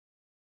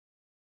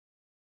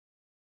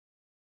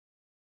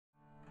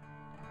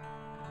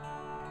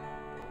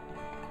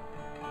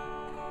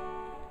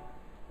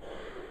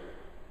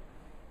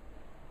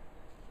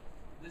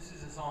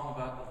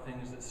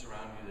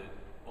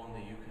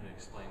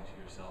explain to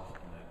yourself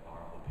and that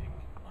are opaque,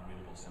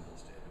 unreadable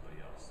symbols to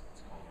everybody else.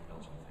 It's called your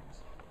Belgian things.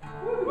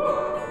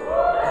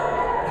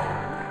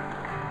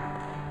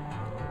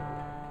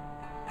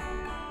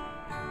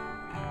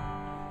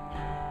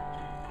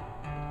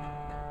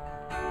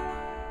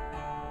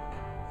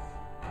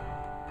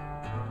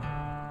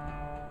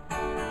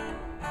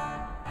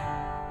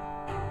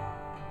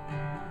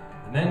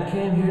 The men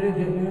came here to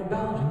get your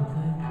Belgian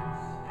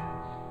things.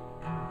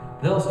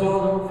 They'll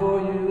store them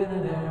for you in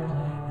an airplane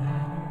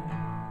hangar.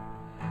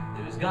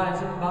 There's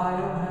guys in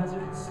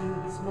biohazard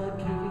suits, mud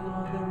kicking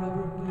on their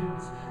rubber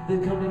boots. They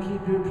come to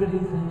keep your pretty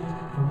things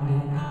from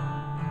danger.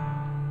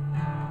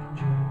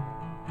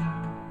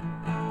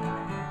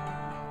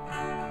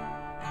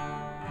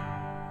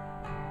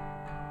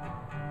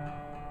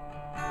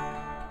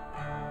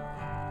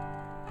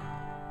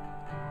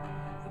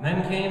 The men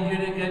came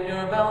here to get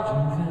your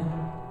Belgian things.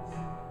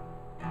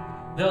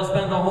 They'll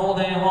spend the whole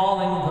day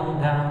hauling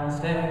them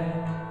downstairs.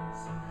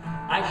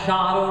 I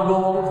shot a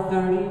roll of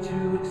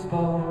 32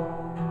 exposures.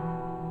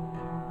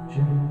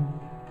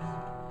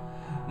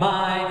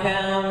 My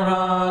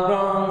camera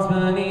groans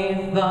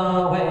beneath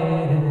the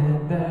weight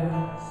it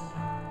bears.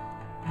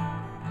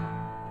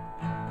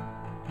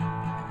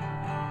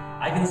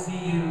 I can see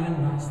you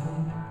in my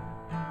sleep,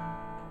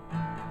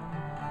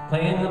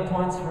 playing the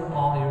points for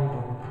all your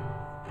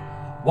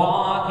work,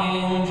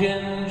 walking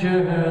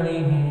gingerly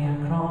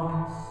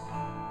across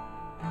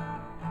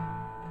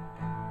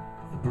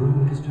the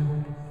bruised earth.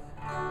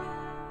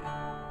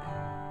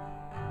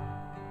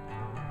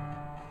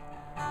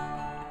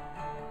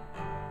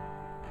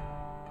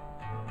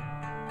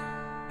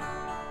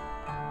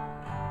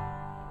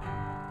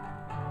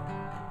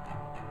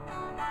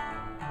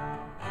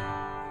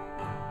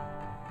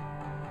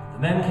 The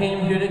men came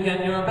here to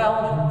get your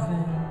Belgian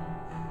things.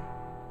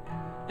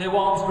 They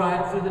waltzed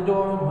right through the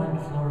door and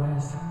went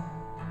fluorescent.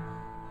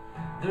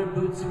 Their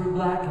boots were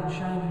black and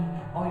shiny,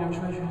 all your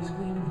treasures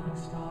gleamed like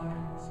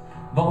stars,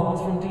 bones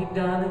from deep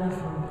down in the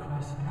Fertile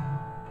Crescent.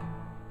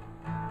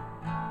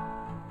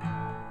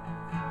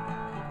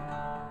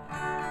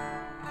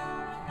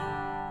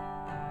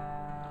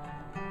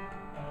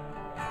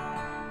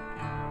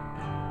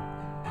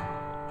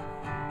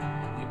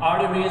 The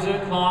arteries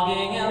are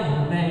clogging in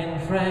the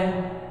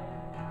mainframe.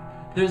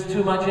 There's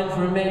too much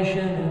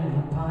information in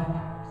the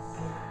pipes.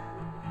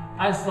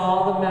 I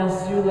saw the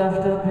mess you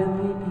left up in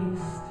the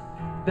east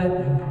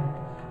bedroom.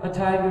 A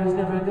tiger's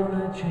never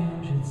gonna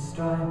change its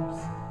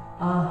stripes.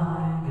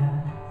 I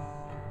guess.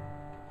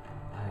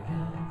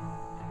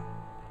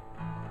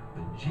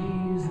 But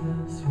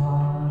Jesus,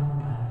 what a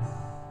mess.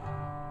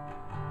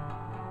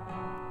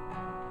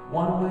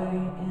 One way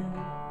in,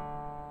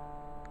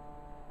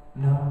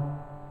 no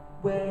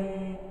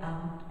way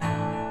out.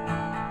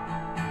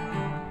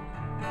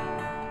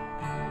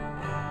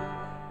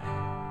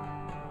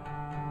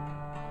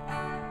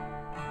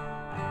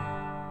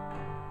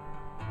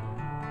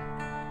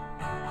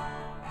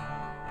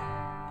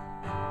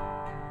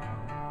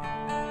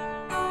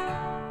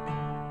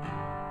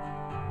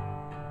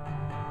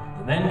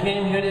 The men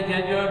came here to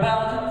get your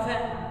Belgian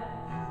things,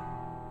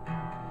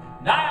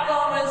 and I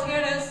alone was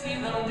here to see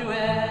them do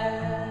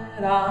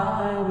it.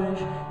 I wish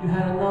you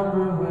had a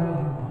number where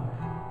you are.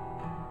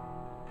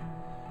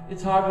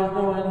 It's hard with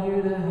no one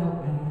here to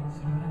help me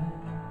through it,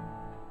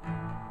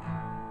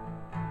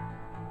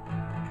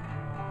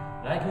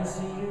 but I can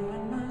see you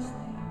in my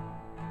sleep,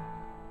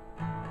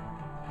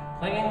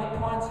 playing the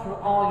points for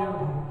all your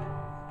work,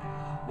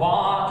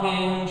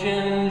 walking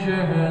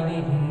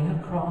gingerly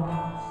across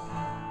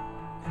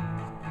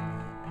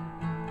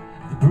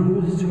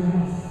bruised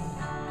earth.